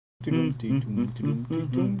Yo,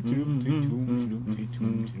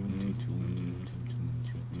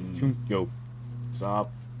 what's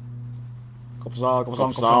up? What's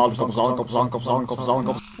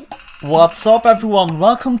up, everyone?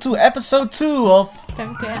 Welcome to episode 2 of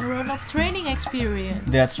Femke and Ronald's training experience.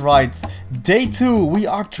 That's right, day 2. We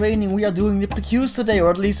are training, we are doing the PQs today,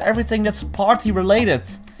 or at least everything that's party related.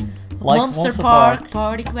 Like Monster Park,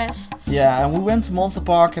 party quests. Yeah, and we went to Monster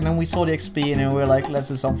Park and then we saw the XP and then we were like, let's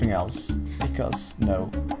do something else. Because, no.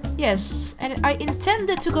 Yes, and I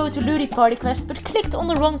intended to go to Ludi Party Quest, but clicked on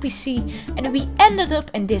the wrong PC, and we ended up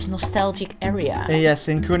in this nostalgic area. Yes,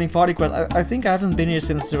 in Koning Party Quest. I think I haven't been here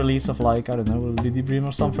since the release of, like, I don't know, Ludi Bream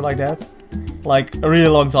or something like that. Like, a really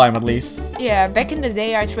long time at least. Yeah, back in the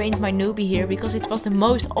day I trained my newbie here because it was the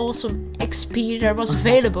most awesome XP there was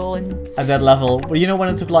available. At that level. But you know when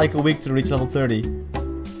it took like a week to reach level 30?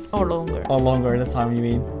 Or longer. Or longer at that time, you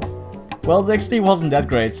mean? Well, the XP wasn't that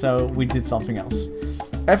great, so we did something else.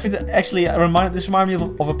 Actually, this reminded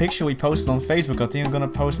me of a picture we posted on Facebook. I think I'm gonna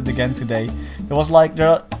post it again today. There was like,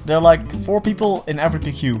 there are like 4 people in every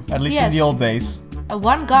PQ, at least in the old days.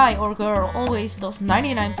 One guy or girl always does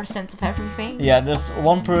 99% of everything. Yeah, there's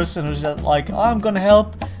one person who's like, oh, I'm gonna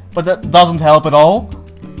help, but that doesn't help at all.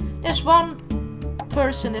 There's one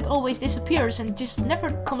person that always disappears and just never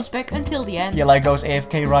comes back until the end. Yeah, like goes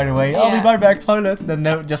AFK right away. I'll be right back, toilet. And then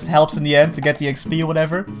just helps in the end to get the XP or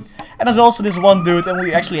whatever. And there's also this one dude, and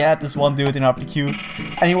we actually had this one dude in our PQ,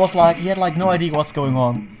 and he was like, he had like no idea what's going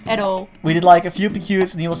on at all. We did like a few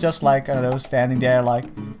PQs, and he was just like, I don't know, standing there like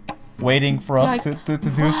waiting for us like, to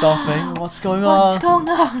do something. What's going on? What's going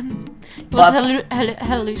on? It was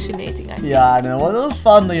hallucinating, I think. Yeah, I know. Well, it was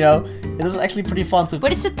fun, you know. It was actually pretty fun to.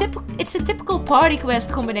 But it's a typical party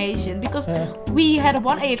quest combination because we had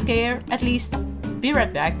one AFKer at least. Be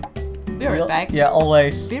right back. Be right back. Yeah,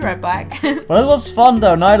 always. Be right back. Well, it was fun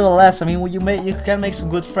though. Nevertheless, I mean, you can make some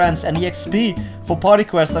good friends, and the XP for party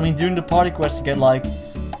quest. I mean, during the party quest, you get like,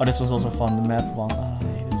 oh, this was also fun. The math one. Oh, I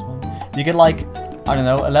hate this one. You get like, I don't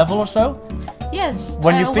know, a level or so. Yes.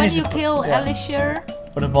 When you finish when you kill Alicia.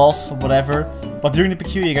 Or the boss, or whatever. But during the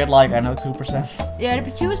PQ you get like, I know, 2%. Yeah,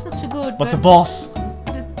 the PQ is not so good. But the boss!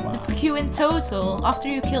 The PQ in total, after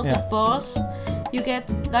you kill the boss, you get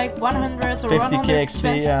like 100 or 50k 120%.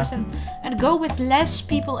 XP, and go with less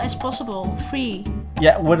people as possible, 3.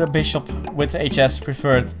 Yeah, with a bishop, with HS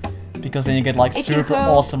preferred. Because then you get like super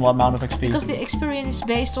awesome amount of XP. Because the experience is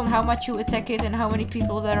based on how much you attack it and how many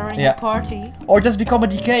people there are in your party. Or just become a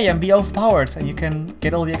DK and be overpowered and you can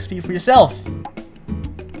get all the XP for yourself.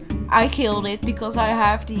 I killed it because I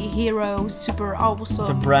have the hero super awesome.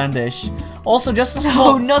 The brandish. Also just a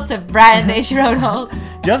small... No, not the brandish, Ronald.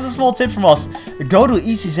 Just a small tip from us. Go to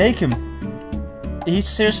Easy Zakem. He's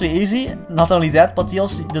seriously easy. Not only that, but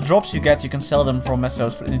the drops you get, you can sell them from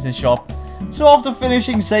Mesos in the shop. So after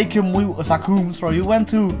finishing Zakem, we went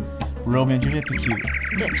to Romeo and Juliet PQ.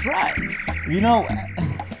 That's right. You know,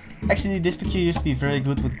 actually this PQ used to be very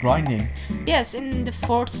good with grinding. Yes, in the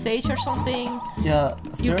 4th stage or something. Yeah,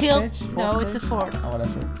 you killed. Stage? No, stage? it's the 4th. Oh,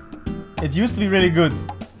 whatever. It used to be really good,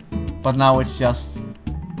 but now it's just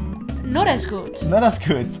not as good. Not as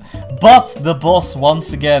good. But the boss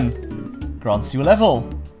once again grants you a level,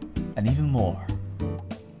 and even more.